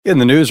In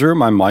the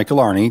newsroom, I'm Michael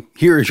Arney.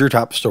 Here is your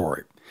top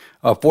story.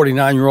 A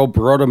 49-year-old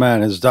Baroda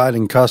man has died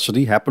in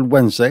custody. Happened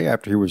Wednesday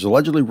after he was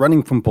allegedly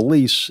running from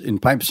police in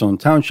Pipestone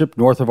Township,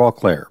 north of Eau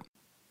Claire.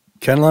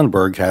 Ken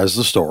Lundberg has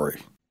the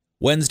story.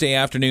 Wednesday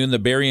afternoon, the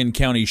Berrien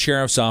County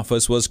Sheriff's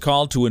Office was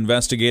called to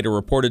investigate a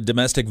reported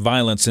domestic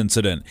violence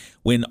incident.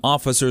 When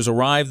officers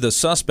arrived, the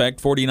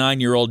suspect,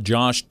 49-year-old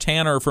Josh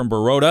Tanner from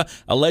Baroda,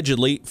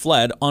 allegedly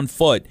fled on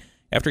foot.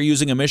 After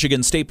using a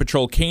Michigan State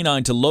Patrol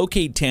canine to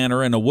locate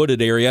Tanner in a wooded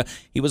area,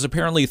 he was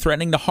apparently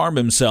threatening to harm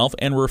himself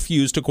and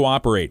refused to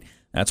cooperate.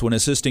 That's when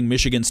assisting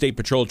Michigan State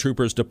Patrol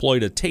troopers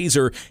deployed a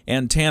taser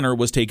and Tanner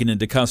was taken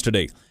into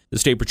custody. The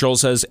State Patrol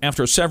says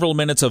after several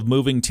minutes of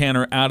moving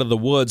Tanner out of the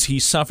woods, he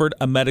suffered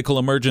a medical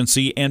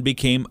emergency and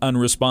became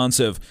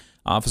unresponsive.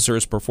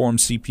 Officers performed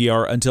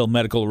CPR until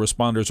medical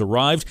responders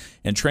arrived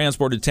and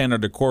transported Tanner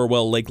to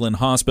Corwell Lakeland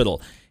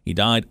Hospital. He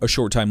died a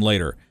short time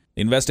later.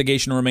 The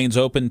investigation remains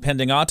open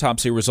pending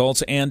autopsy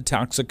results and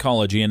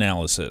toxicology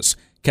analysis.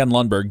 Ken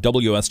Lundberg,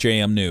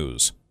 WSJM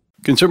News.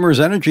 Consumers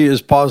Energy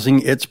is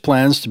pausing its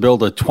plans to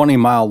build a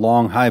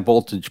 20-mile-long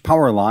high-voltage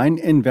power line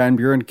in Van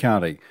Buren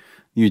County.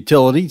 The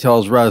utility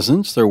tells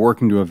residents they're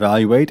working to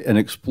evaluate and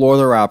explore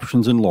their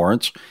options in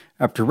Lawrence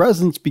after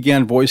residents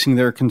began voicing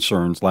their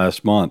concerns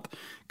last month.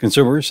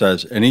 Consumers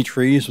says any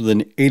trees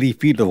within 80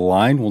 feet of the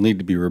line will need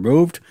to be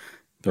removed.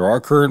 There are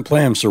current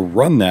plans to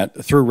run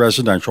that through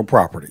residential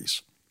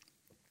properties.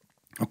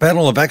 A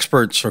panel of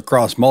experts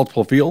across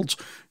multiple fields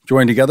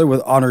joined together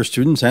with honor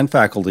students and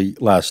faculty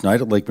last night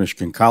at Lake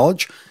Michigan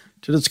College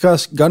to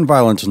discuss gun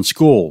violence in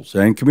schools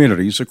and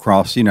communities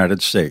across the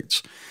United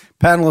States.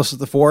 Panelists at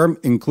the forum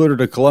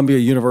included a Columbia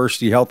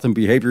University Health and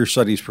Behavior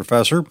Studies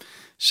professor,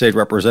 State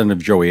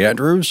Representative Joey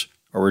Andrews,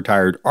 a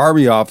retired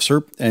Army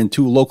officer, and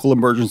 2 local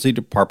emergency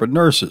department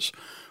nurses.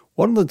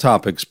 One of the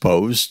topics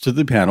posed to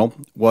the panel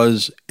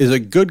was, is a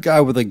good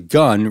guy with a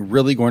gun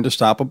really going to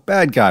stop a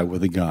bad guy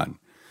with a gun?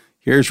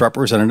 Here's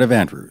Representative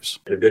Andrews.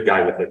 The good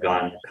guy with a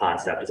gun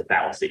concept is a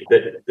fallacy.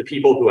 The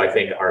people who I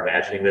think are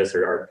imagining this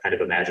are kind of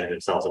imagining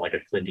themselves in like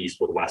a Clint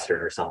Eastwood Western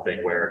or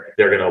something where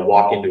they're going to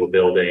walk into a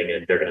building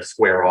and they're going to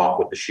square off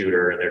with the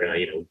shooter and they're going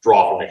to,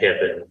 draw from the hip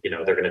and,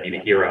 they're going to be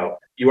the hero.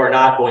 You are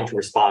not going to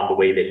respond the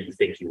way that you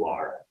think you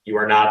are. You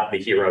are not the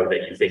hero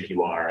that you think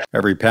you are.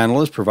 Every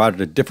panelist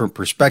provided a different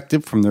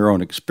perspective from their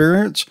own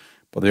experience,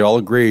 but they all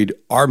agreed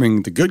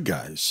arming the good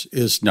guys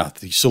is not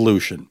the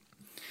solution.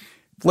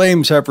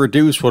 Flames have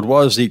reduced what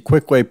was the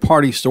Quickway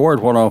Party Store at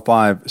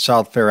 105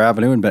 South Fair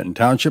Avenue in Benton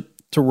Township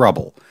to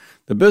rubble.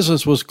 The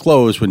business was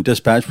closed when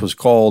dispatch was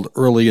called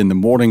early in the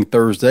morning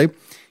Thursday.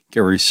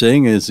 Gary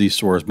Singh is the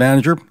store's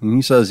manager, and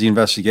he says the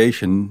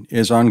investigation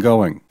is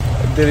ongoing.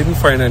 They didn't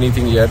find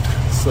anything yet,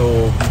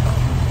 so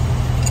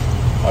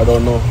I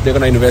don't know. They're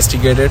going to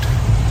investigate it.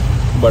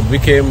 But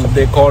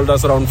they called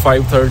us around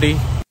 5:30.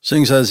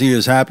 Singh says he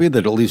is happy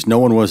that at least no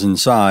one was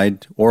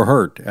inside or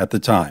hurt at the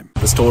time.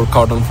 The store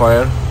caught on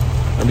fire.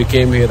 And we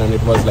came here and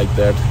it was like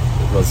that.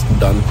 It was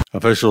done.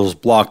 Officials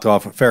blocked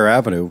off Fair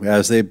Avenue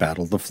as they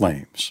battled the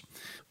flames.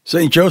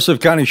 St. Joseph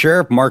County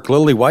Sheriff Mark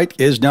Lillywhite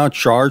is now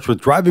charged with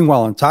driving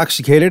while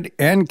intoxicated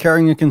and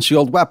carrying a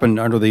concealed weapon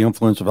under the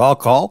influence of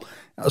alcohol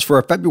as for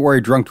a February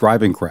drunk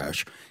driving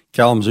crash.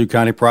 Kalamazoo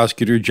County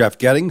Prosecutor Jeff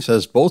Getting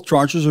says both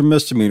charges are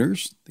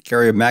misdemeanors. They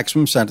carry a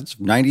maximum sentence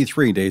of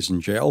 93 days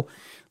in jail.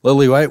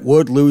 Lillywhite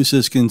would lose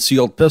his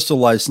concealed pistol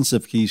license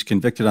if he's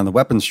convicted on the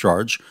weapons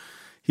charge.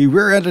 He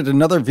rear-ended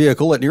another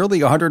vehicle at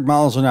nearly 100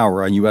 miles an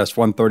hour on US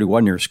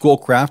 131 near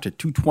Schoolcraft at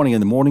 2:20 in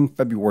the morning,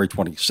 February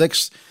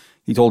 26th.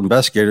 He told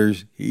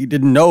investigators he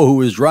didn't know who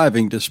was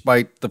driving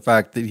despite the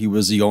fact that he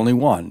was the only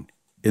one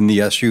in the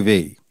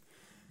SUV.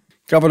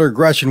 Governor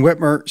Gretchen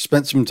Whitmer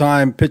spent some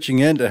time pitching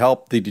in to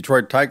help the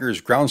Detroit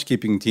Tigers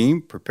groundskeeping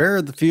team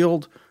prepare the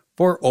field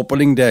for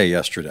opening day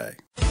yesterday.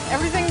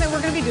 Everything that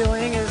we're going to be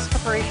doing is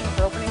preparation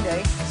for opening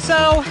day.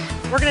 So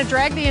we're going to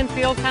drag the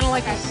infield kind of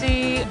like you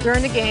see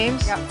during the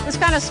games. Yep. This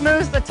kind of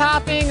smooths the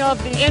topping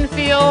of the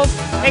infield,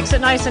 makes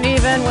it nice and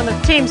even. When the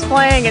team's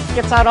playing, it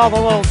gets out all the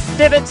little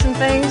divots and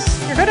things.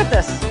 You're good at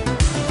this.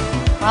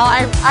 Well,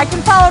 I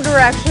can follow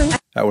directions.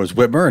 That was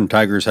Whitmer and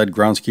Tigers head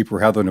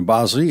groundskeeper Heather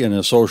Nabazzi in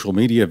a social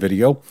media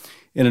video.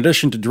 In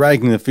addition to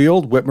dragging the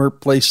field, Whitmer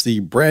placed the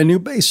brand new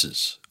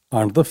bases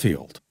onto the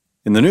field.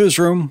 In the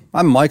newsroom,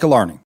 I'm Michael Arney.